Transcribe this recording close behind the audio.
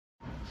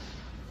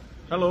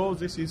Hello,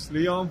 this is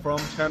Leon from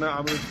China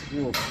Amulite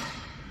Group.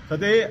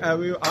 Today I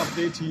will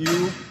update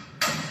you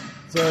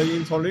the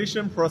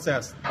installation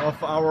process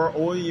of our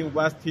own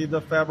invested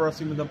fiber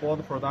cement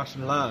board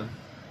production line.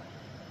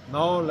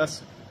 Now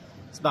let's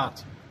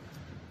start.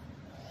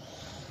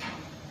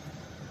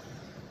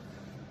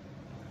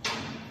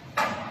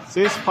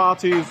 This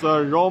part is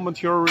the raw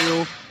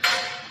material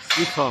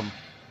system.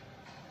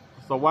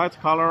 The white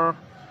color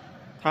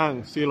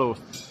tank silos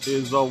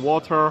is the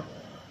water.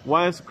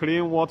 One is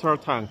clean water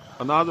tank,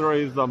 another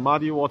is the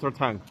muddy water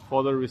tank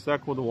for the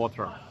recycled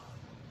water.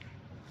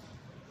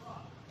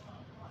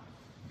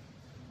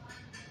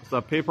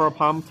 The paper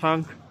pump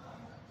tank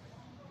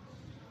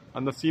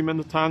and the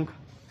cement tank,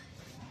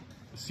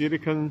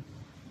 silicon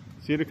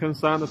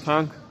sand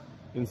tank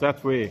in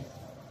that way.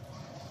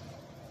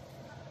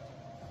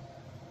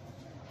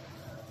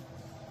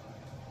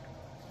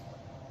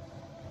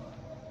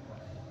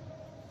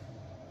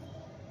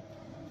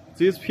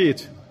 This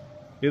pit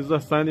is the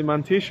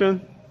sedimentation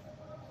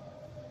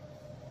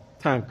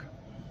tank.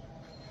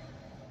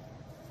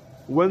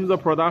 When the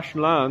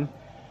production line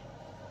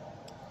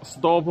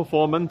stop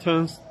for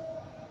maintenance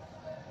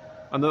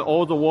and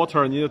all the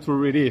water needed to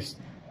release,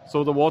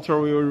 so the water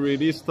will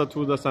release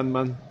to the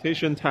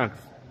sedimentation tank.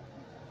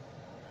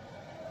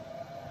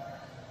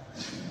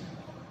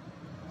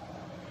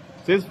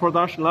 This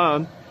production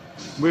line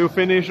will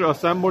finish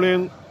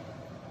assembling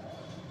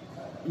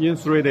in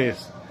 3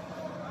 days.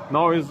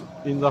 Now is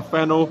in the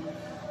final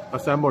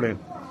assembly.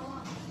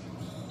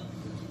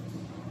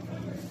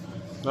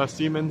 The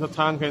cement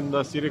tank and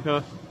the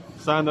silicon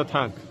sand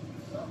tank.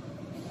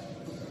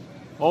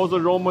 All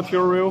the raw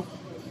material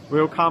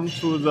will come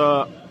to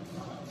the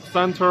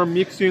center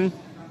mixture.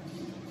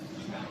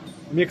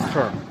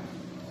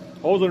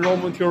 All the raw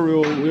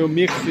material will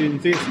mix in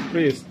this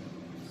place,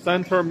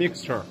 center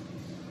mixture.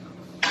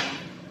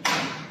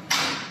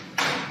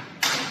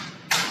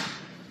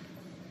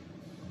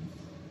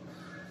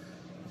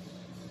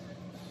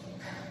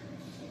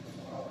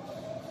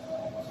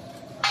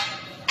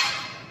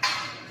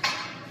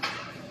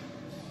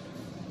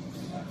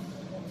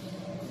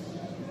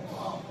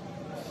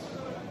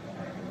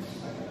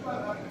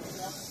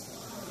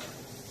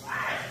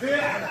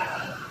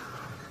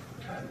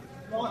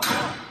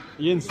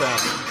 Inside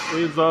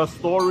is a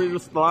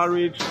storage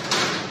slurry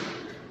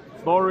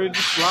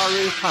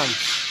tank.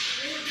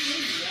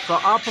 The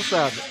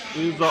upside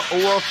is the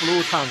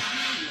overflow tank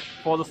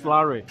for the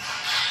slurry.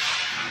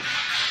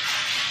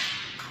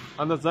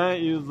 And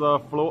then is the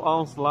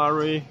flow-on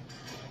slurry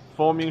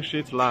forming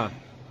sheet line.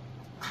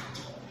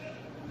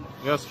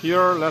 Yes,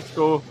 here let's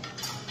go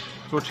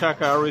to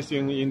check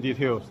everything in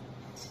details.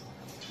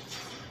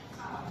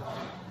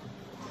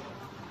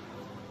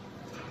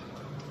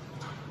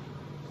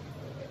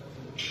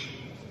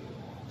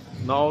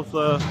 Now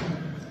the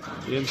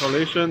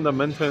installation, the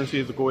maintenance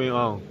is going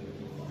on.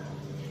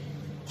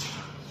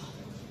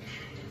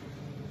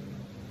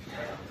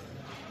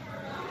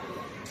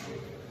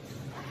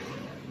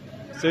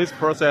 This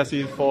process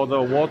is for the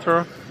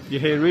water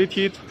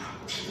dehydrated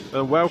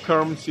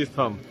welcome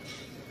system.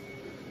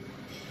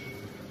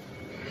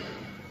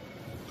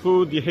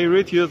 To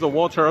dehydrate the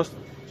waters,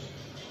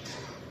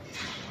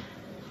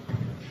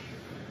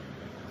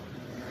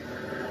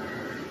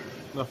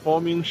 the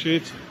forming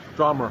sheet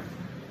drummer.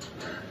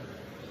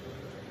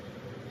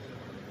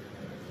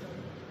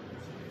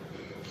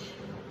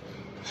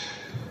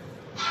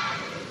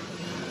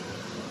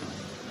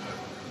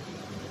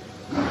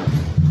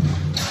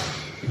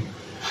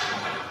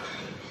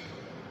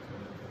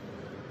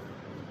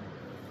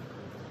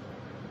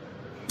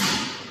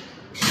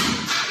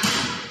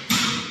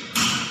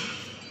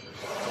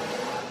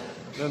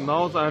 And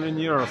now the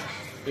engineers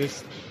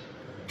is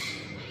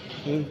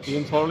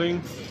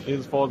installing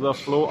is for the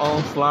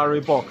flow-on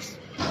slurry box.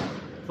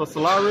 The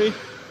slurry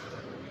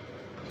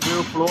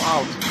will flow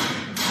out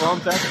from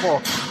that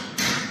box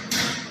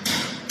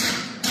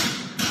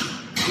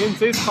in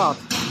this part,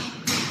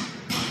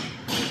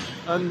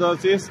 and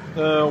this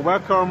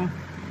vacuum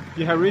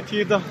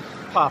dehydrated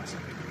part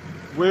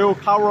will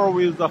cover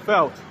with the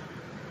felt,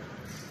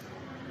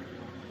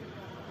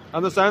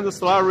 and then the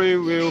slurry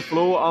will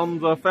flow on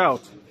the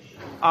felt.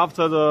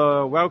 After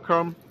the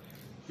vacuum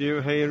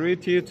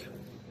dehydrated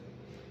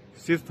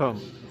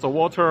system, the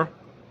water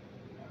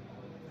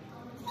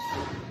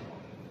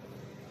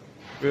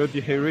will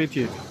dehydrate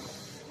it,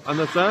 and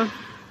then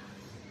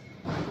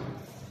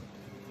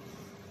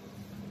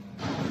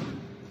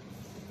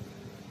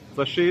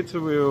the sheet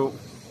will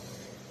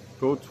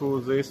go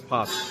to this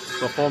part,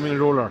 the forming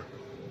roller.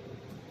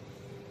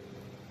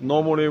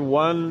 Normally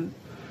one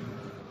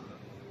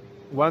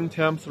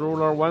times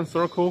roller, one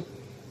circle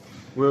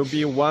will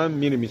be 1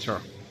 millimeter.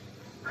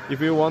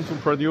 If you want to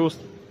produce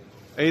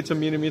 8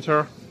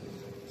 millimeter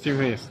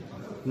thickness,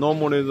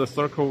 normally the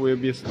circle will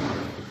be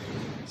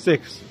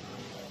 6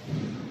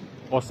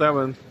 or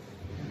 7.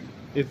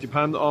 It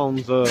depends on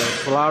the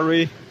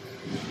slurry.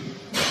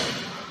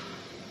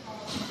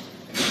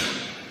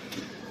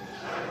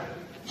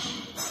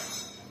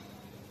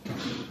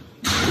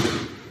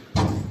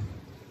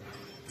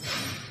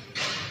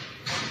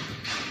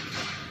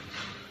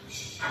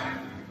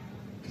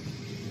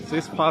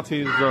 This part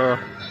is the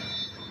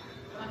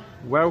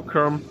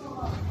welcome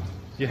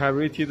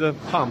dehydrated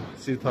pump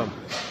system.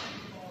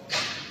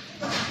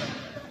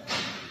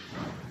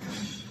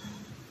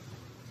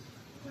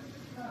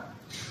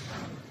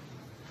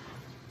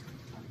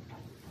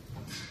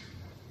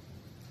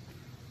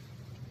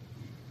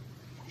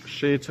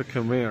 Sheet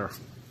conveyor.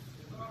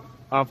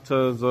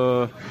 After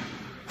the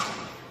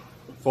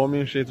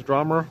forming sheet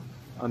drummer,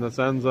 and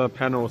then the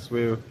panels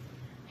will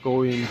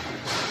go in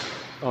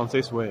on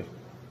this way.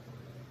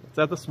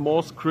 That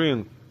small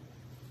screen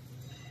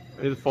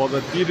is for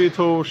the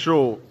digital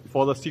show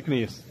for the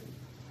thickness.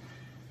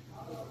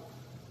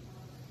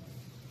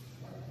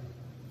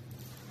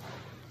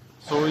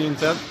 So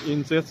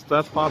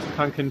that part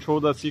can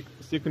control the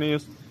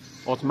thickness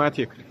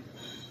automatically.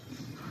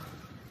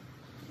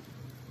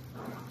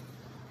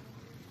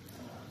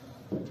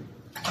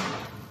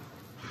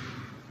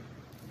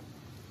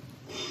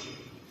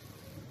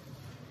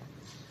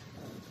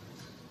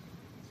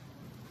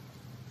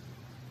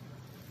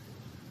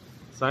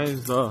 That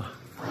is the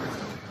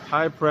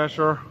high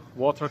pressure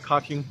water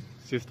cutting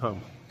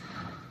system.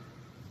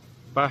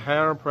 By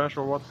higher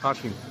pressure water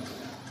cutting,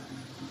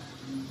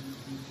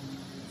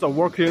 the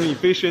working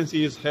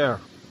efficiency is here.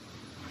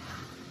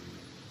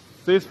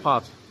 This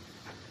part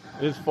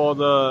is for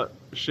the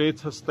sheet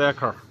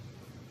stacker.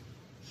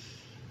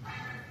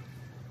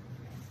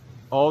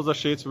 All the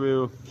sheets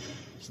will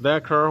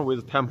stacker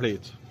with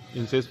template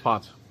in this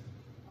part.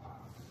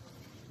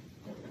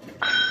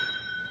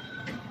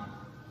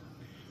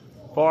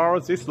 For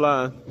this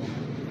line,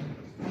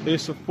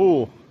 it's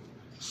full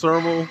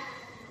servo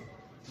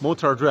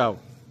motor drive.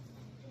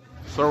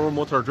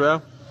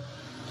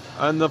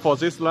 And for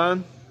this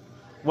line,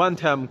 one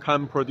time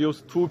can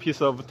produce 2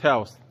 pieces of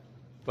tiles,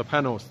 the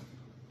panels.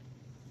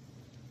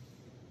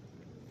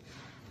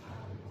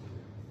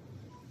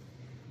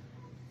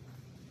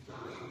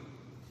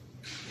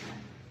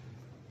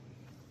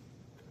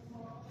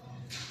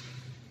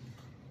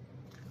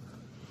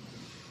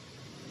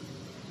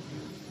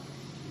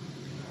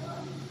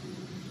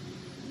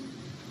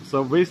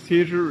 The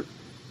wastage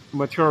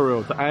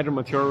material, the edge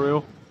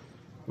material,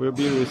 will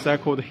be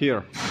recycled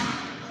here.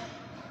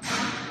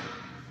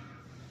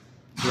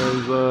 There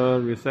is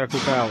a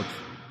recycle belt.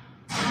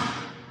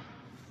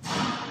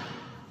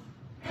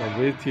 The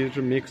wastage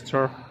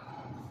mixture.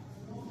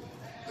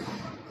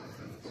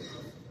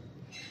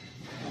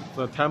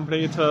 The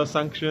template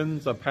section,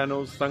 the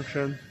panel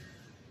section.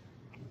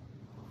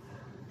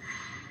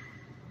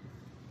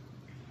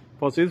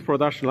 For this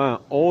production line,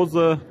 all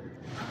the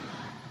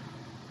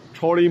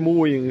trolley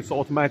moving is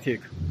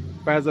automatic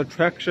by the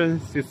traction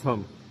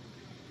system.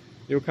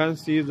 You can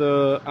see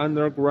the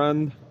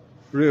underground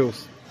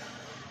rails,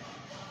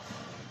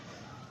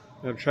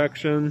 the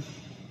traction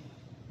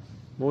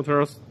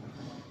motors.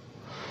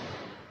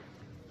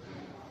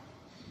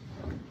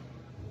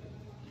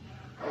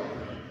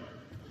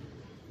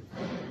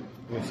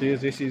 You see,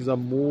 this is the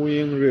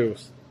moving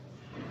rails.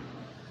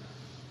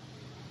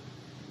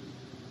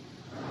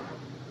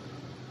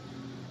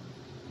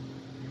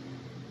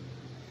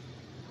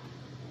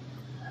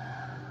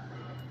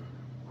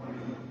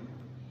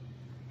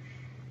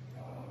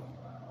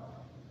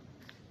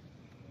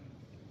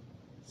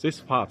 This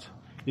part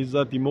is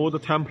the demold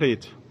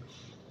template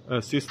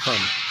system.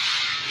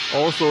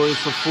 Also,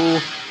 it's a full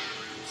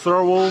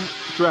servo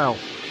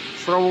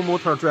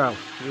motor drive.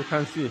 You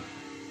can see.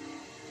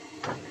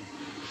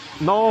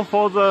 Now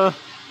for the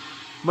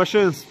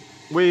machines,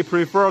 we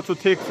prefer to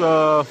take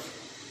the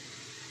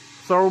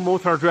servo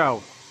motor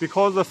drive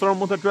because the servo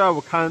motor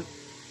drive can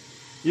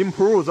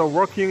improve the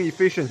working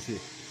efficiency.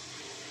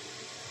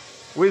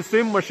 With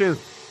same machines,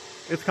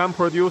 it can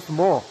produce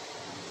more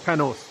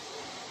panels.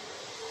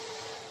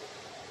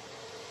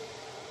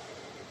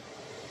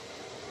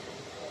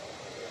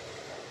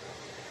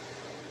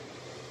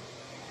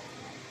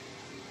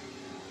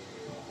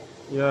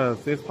 Yes,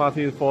 this part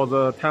is for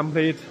the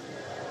template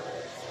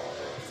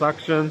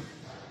section,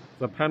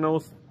 the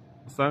panels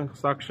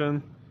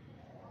section.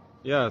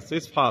 Yes,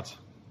 this part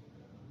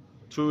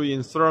to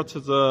insert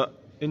the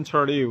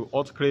interleave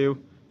autoclave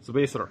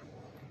spacer.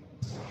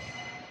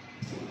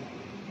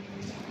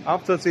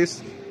 After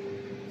this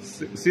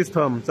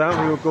system,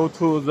 then we'll go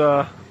to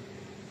the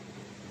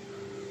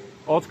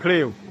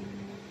autoclave.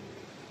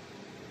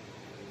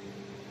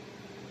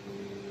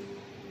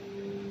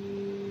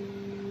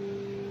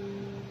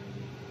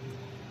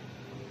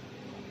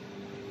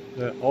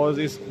 All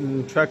these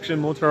traction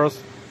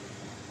motors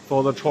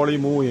for the trolley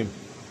moving.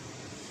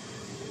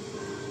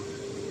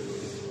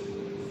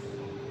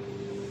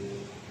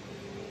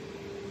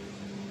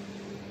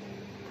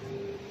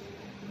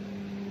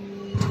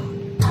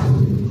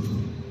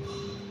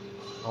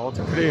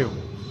 Autoclave.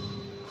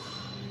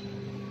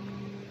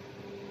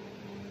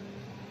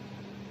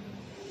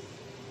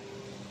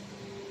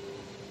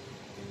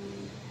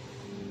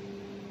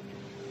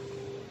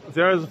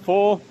 There is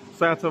 4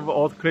 sets of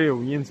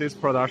autoclave in this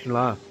production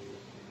line.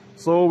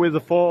 So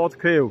with 4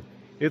 autoclave,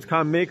 it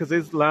can make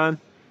this line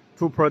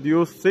to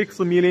produce 6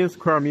 million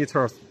square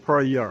meters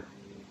per year.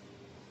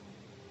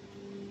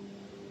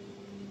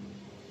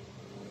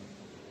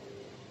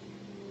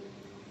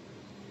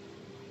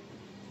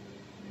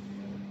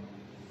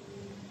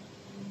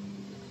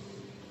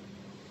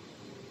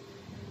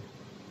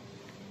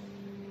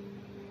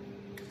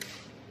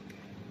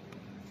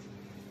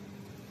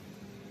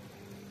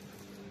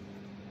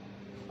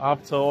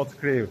 after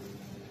autoclave.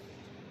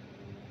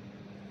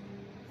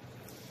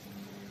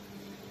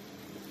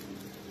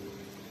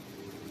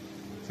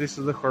 This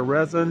is the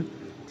horizon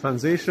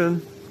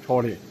transition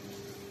trolley.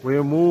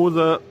 We'll move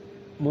the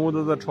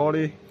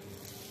trolley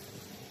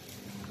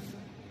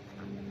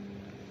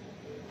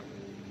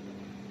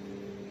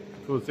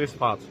to this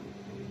part.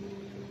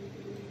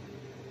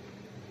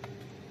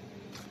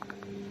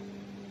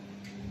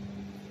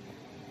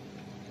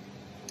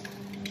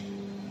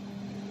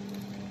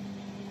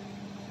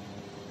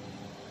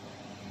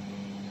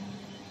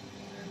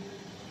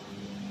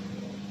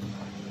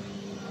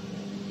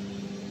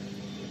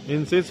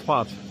 In this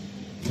part,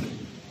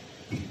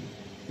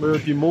 we'll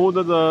demold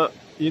the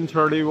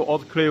interleave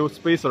autoclave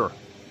spacer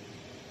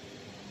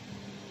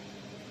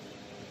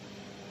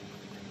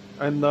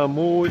and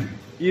move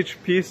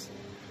each piece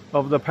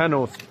of the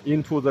panels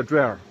into the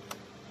dryer.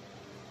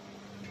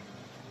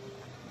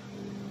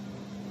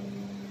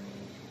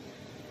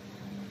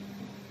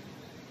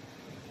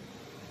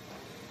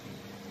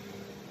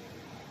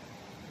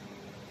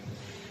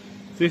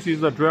 This is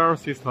the dryer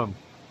system.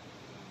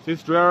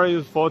 This dryer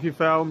is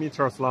 45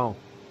 meters long.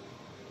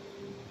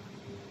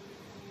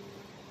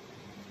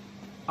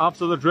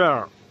 After the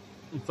dryer,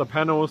 the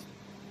panels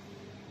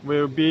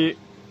will be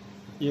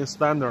in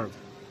standard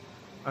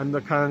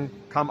and can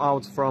come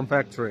out from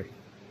factory.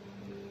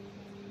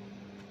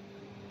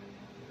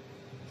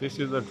 This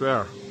is the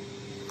dryer.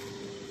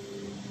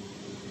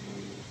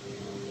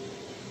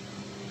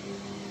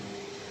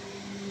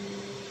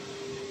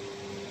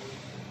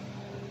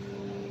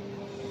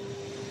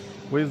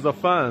 With the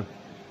fan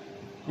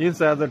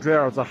inside the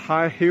dryer, the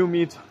high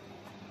humid,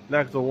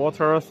 like the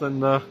waters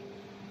and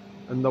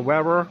the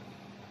weather,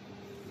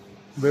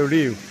 will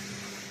leave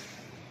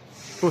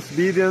to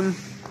speeden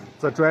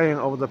the drying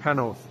of the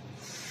panels.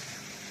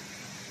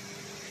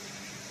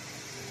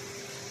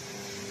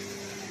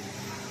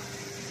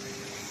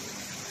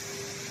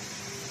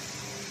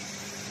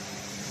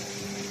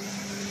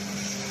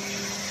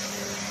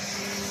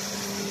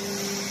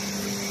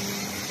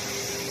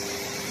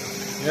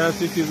 Yes,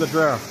 this is the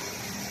dryer.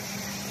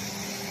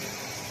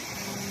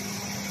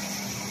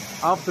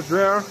 After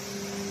dryer,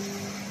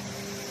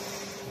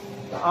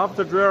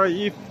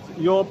 if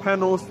your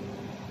panels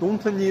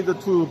don't need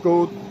to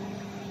go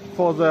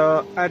for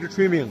the edge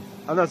trimming,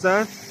 other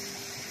than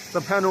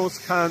the panels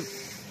can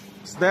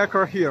stack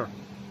here.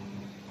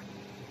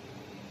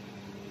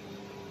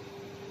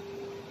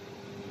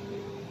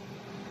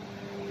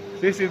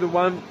 This is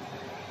one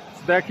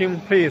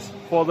stacking place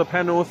for the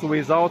panels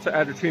without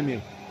edge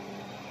trimming.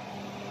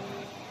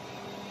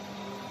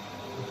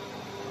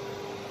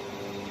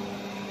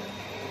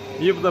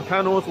 If the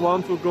panels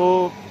want to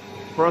go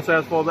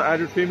process for the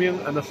edge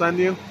trimming and the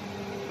sanding,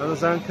 and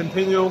then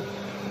continue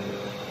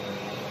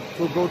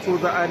to go through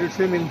the edge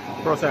trimming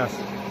process.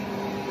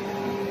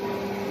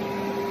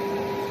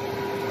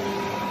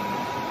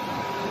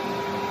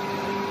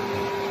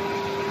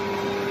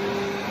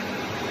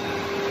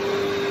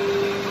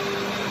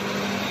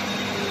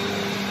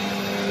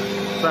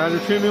 The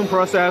edge trimming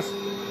process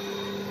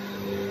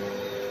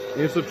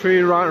is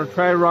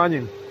try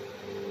running.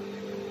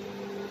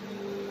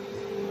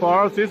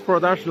 For this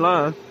production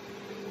line,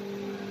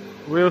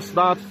 we'll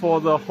start for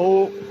the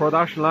whole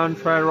production line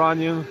try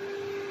running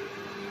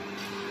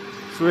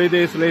 3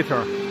 days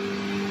later.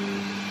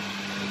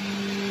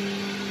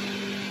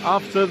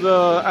 After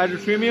the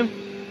edge trimming,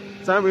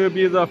 that will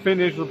be the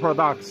finished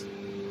products.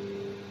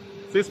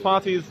 This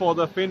part is for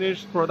the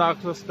finished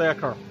product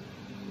stacker.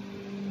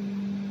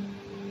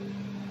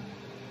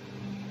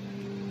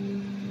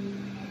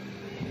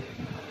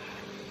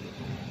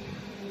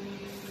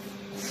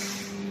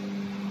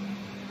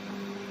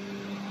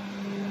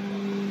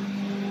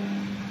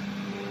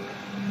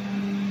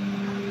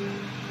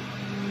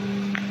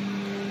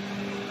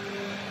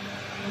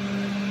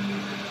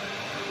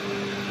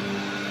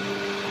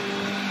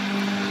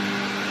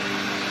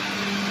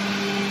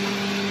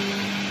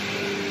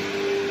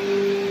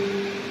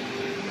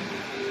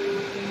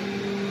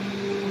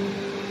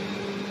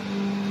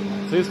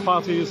 This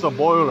part is a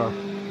boiler.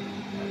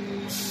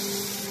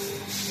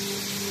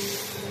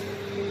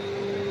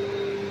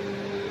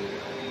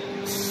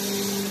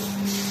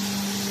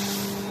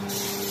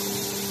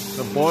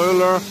 The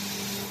boiler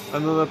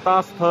and the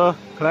dust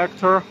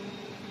collector.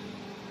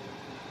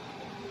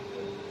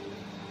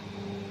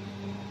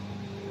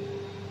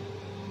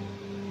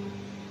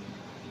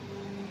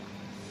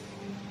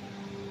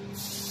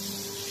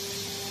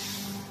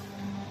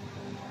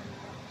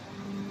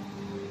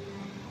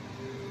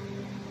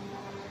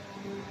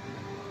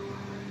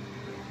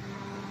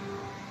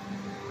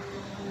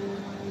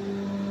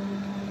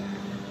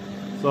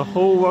 The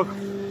whole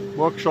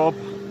workshop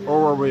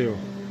overview.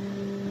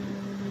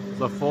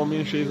 The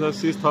forming sheet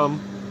system,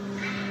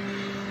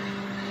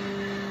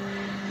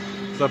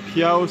 the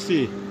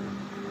PLC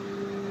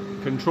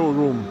control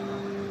room,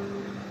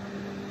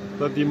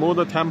 the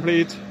demold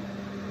template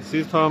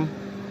system,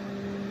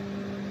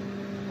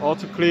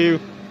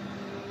 autoclave,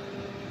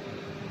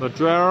 the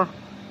dryer,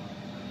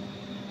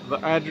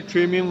 the edge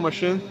trimming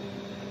machine,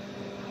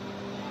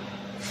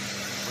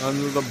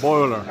 and the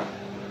boiler.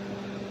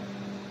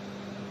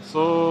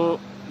 So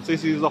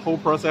this is the whole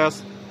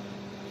process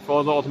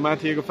for the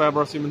automatic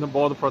fiber cement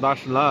board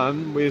production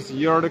line with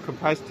yield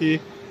capacity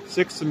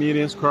 6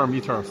 million square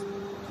meters.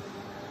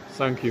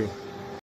 Thank you.